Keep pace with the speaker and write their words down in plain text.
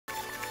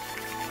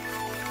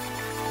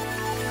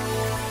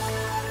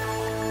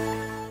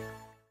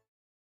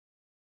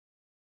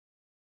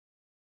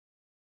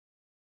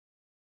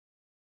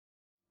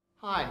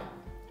Hi,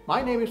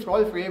 my name is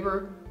Rolf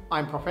Reber.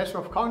 I'm Professor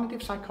of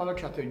Cognitive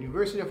Psychology at the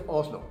University of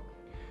Oslo.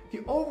 The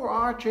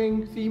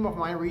overarching theme of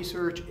my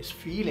research is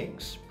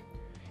feelings.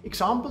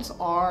 Examples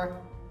are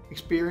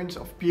experience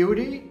of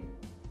beauty,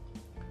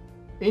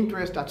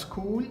 interest at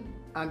school,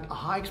 and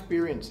aha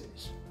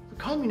experiences. The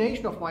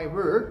culmination of my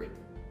work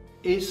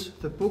is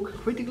the book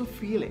Critical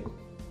Feeling.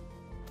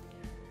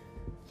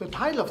 The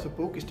title of the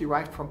book is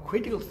derived from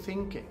critical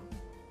thinking,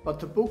 but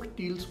the book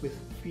deals with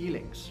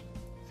feelings.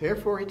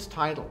 Therefore its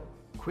title,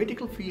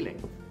 Critical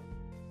Feeling.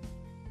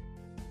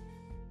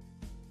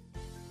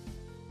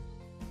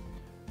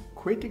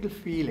 Critical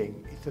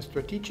feeling is the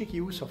strategic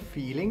use of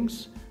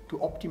feelings to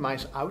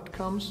optimize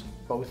outcomes,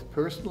 both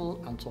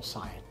personal and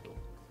societal.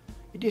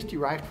 It is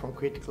derived from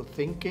critical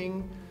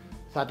thinking,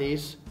 that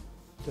is,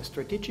 the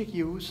strategic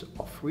use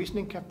of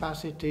reasoning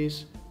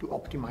capacities to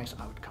optimize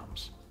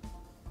outcomes.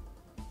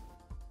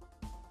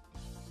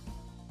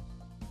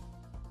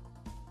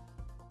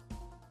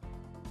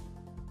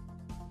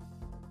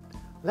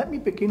 Let me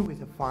begin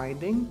with a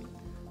finding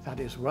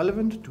that is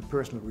relevant to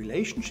personal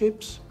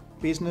relationships,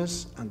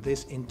 business, and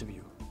this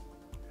interview.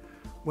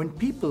 When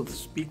people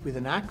speak with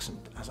an accent,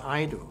 as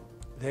I do,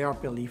 they are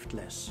believed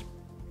less.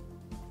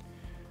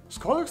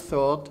 Scholars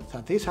thought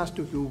that this has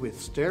to do with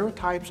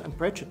stereotypes and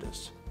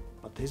prejudice,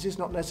 but this is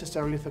not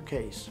necessarily the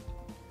case.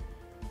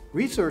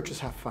 Researchers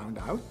have found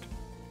out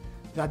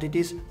that it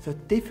is the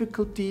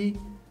difficulty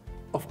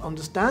of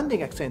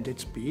understanding accented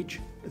speech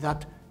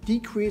that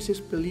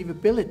decreases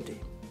believability.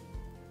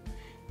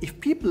 If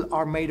people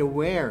are made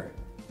aware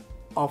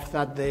of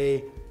that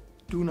they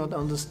do not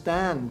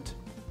understand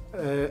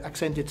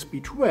accented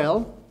speech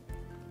well,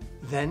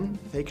 then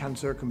they can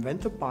circumvent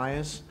the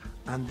bias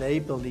and they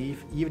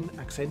believe even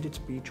accented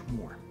speech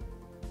more.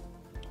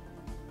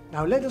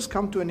 Now let us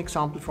come to an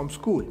example from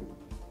school.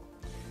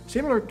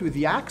 Similar to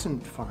the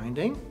accent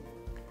finding,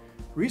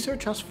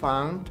 research has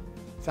found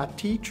that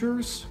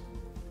teachers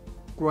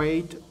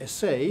grade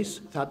essays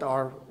that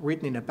are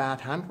written in a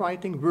bad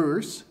handwriting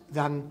worse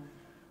than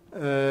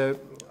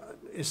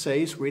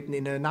essays written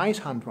in a nice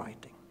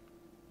handwriting.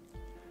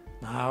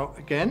 Now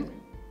again,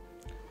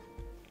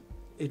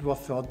 it was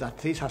thought that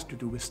this has to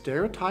do with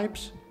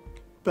stereotypes,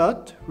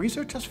 but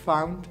research has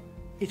found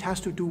it has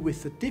to do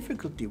with the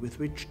difficulty with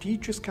which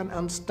teachers can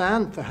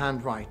understand the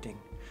handwriting.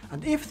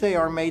 And if they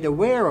are made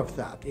aware of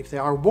that, if they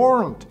are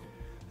warned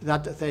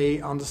that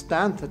they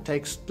understand the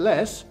text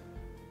less,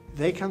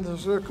 they can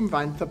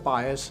circumvent the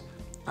bias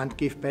and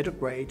give better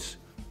grades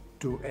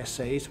to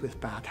essays with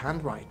bad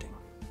handwriting.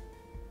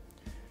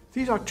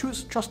 These are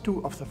just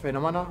two of the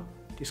phenomena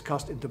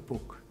discussed in the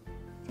book.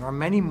 There are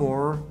many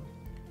more,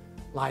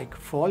 like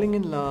falling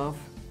in love,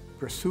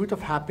 pursuit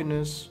of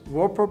happiness,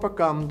 war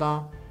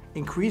propaganda,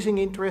 increasing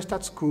interest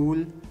at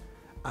school,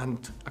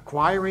 and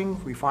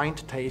acquiring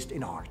refined taste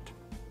in art.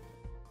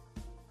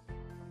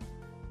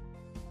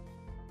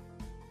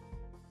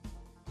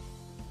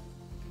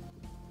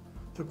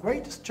 The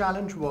greatest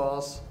challenge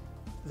was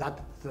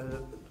that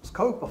the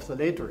scope of the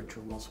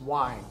literature was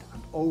wide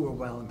and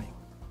overwhelming.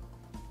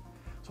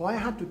 So I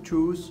had to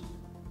choose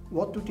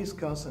what to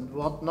discuss and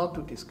what not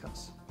to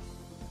discuss.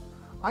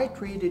 I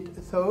treated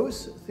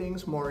those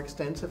things more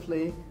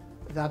extensively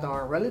that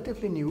are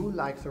relatively new,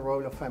 like the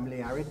role of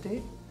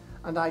familiarity,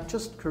 and I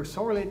just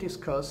cursorily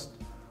discussed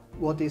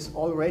what is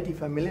already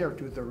familiar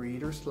to the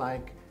readers,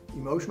 like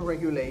emotional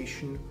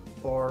regulation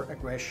or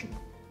aggression.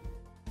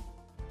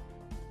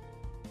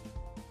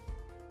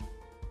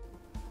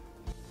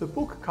 The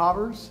book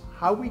covers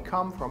how we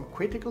come from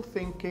critical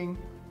thinking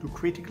to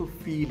critical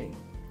feeling.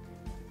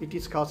 It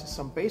discusses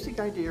some basic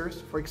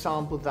ideas, for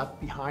example,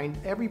 that behind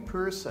every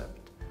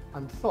percept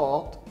and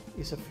thought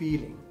is a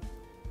feeling.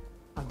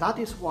 And that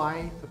is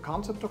why the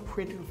concept of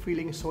critical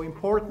feeling is so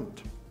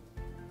important.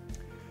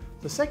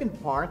 The second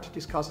part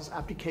discusses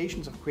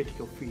applications of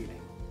critical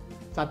feeling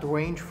that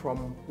range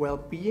from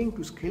well-being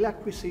to skill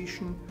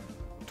acquisition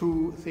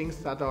to things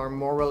that are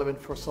more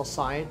relevant for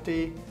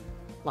society,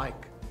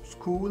 like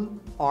school,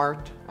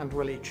 art, and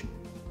religion.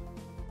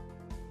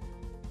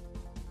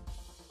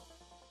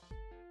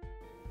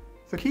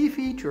 The key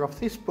feature of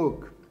this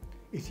book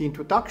is the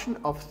introduction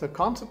of the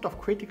concept of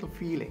critical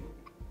feeling.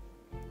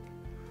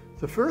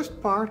 The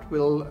first part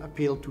will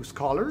appeal to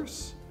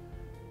scholars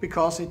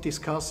because it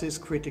discusses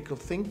critical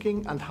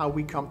thinking and how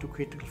we come to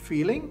critical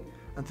feeling,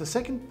 and the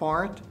second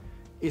part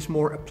is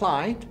more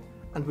applied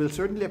and will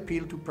certainly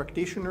appeal to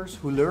practitioners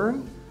who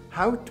learn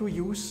how to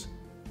use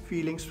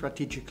feeling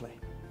strategically.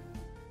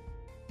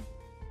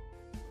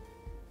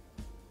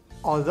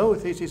 Although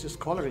this is a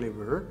scholarly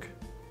work,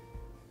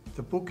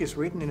 the book is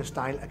written in a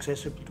style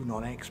accessible to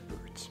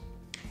non-experts.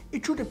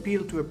 It should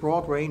appeal to a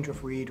broad range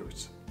of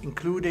readers,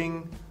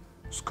 including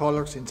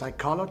scholars in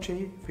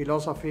psychology,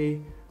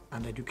 philosophy,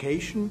 and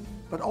education,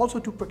 but also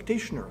to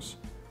practitioners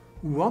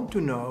who want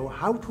to know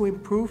how to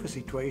improve a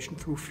situation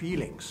through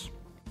feelings.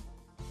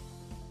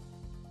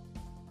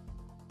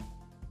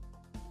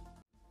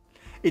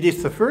 It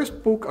is the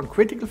first book on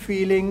critical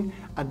feeling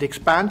and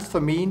expands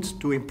the means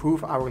to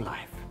improve our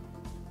life.